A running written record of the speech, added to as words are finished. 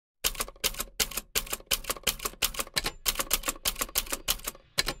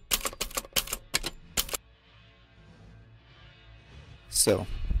So,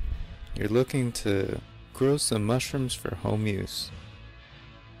 you're looking to grow some mushrooms for home use.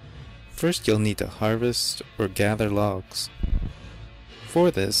 First, you'll need to harvest or gather logs.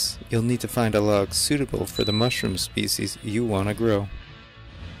 For this, you'll need to find a log suitable for the mushroom species you want to grow.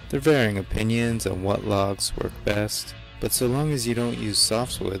 There are varying opinions on what logs work best, but so long as you don't use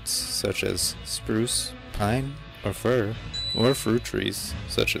softwoods such as spruce, pine, or fir, or fruit trees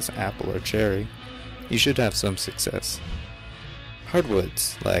such as apple or cherry, you should have some success.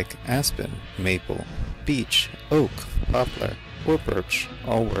 Hardwoods like aspen, maple, beech, oak, poplar, or birch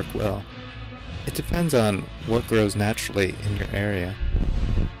all work well. It depends on what grows naturally in your area.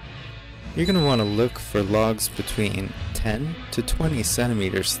 You're going to want to look for logs between 10 to 20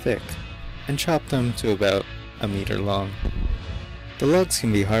 centimeters thick and chop them to about a meter long. The logs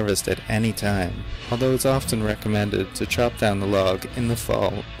can be harvested at any time, although it's often recommended to chop down the log in the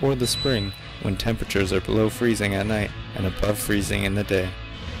fall or the spring when temperatures are below freezing at night and above freezing in the day.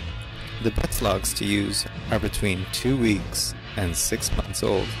 The best logs to use are between 2 weeks and 6 months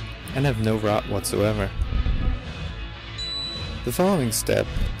old and have no rot whatsoever. The following step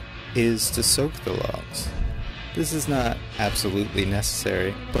is to soak the logs. This is not absolutely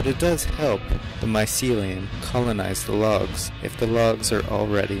necessary, but it does help the mycelium colonize the logs if the logs are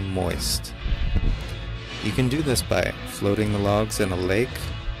already moist. You can do this by floating the logs in a lake,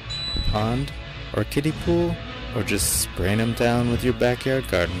 pond, or kiddie pool, or just spraying them down with your backyard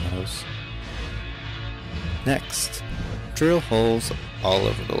garden hose. Next, drill holes all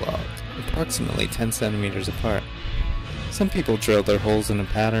over the log, approximately 10 centimeters apart. Some people drill their holes in a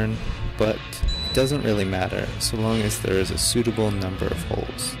pattern, but it doesn't really matter so long as there is a suitable number of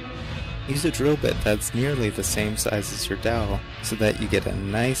holes. Use a drill bit that's nearly the same size as your dowel so that you get a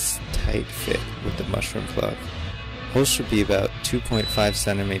nice tight fit with the mushroom plug. Holes should be about 2.5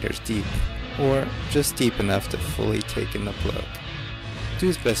 centimeters deep, or just deep enough to fully take in the plug. Do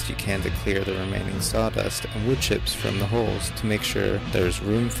as best you can to clear the remaining sawdust and wood chips from the holes to make sure there's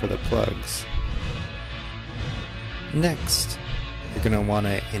room for the plugs. Next, you're going to want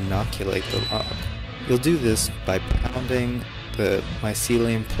to inoculate the log. You'll do this by pounding the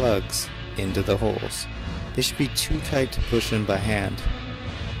mycelium plugs into the holes. They should be too tight to push in by hand,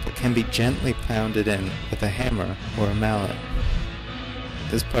 but can be gently pounded in with a hammer or a mallet.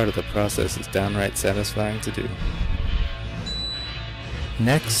 This part of the process is downright satisfying to do.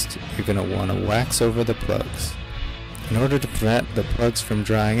 Next, you're going to want to wax over the plugs. In order to prevent the plugs from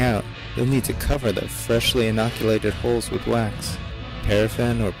drying out, you'll need to cover the freshly inoculated holes with wax.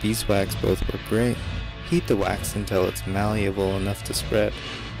 Paraffin or beeswax both work great. Heat the wax until it's malleable enough to spread,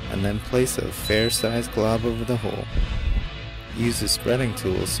 and then place a fair-sized glob over the hole. Use a spreading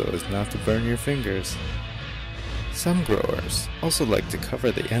tool so as not to burn your fingers. Some growers also like to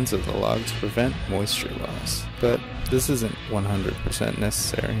cover the ends of the log to prevent moisture loss, but this isn't 100%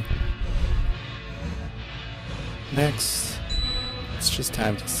 necessary. Next, it's just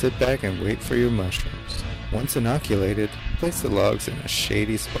time to sit back and wait for your mushrooms. Once inoculated, place the logs in a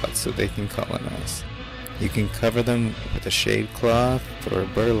shady spot so they can colonize. You can cover them with a shade cloth or a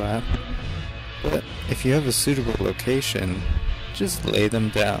burlap, but if you have a suitable location, just lay them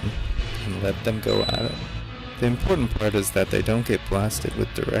down and let them go at it. The important part is that they don't get blasted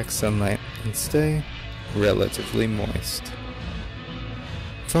with direct sunlight and stay relatively moist.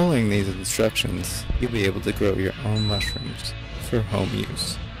 Following these instructions, you'll be able to grow your own mushrooms for home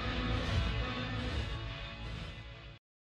use.